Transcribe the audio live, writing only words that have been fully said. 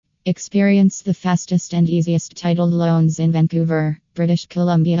Experience the fastest and easiest titled loans in Vancouver, British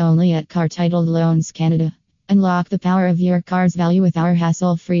Columbia, only at Car Titled Loans Canada. Unlock the power of your car's value with our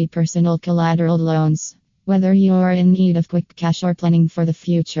hassle-free personal collateral loans. Whether you're in need of quick cash or planning for the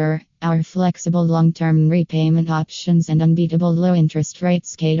future, our flexible long-term repayment options and unbeatable low interest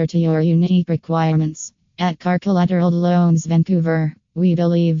rates cater to your unique requirements. At Car Collateral Loans Vancouver, we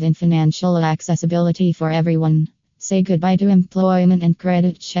believe in financial accessibility for everyone. Say goodbye to employment and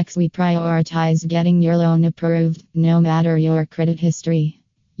credit checks. We prioritize getting your loan approved, no matter your credit history.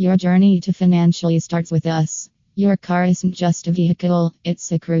 Your journey to financially starts with us. Your car isn't just a vehicle,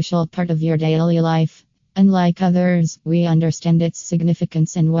 it's a crucial part of your daily life. Unlike others, we understand its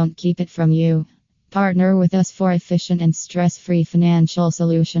significance and won't keep it from you. Partner with us for efficient and stress-free financial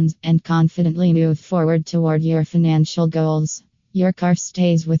solutions and confidently move forward toward your financial goals. Your car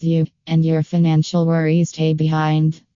stays with you, and your financial worries stay behind.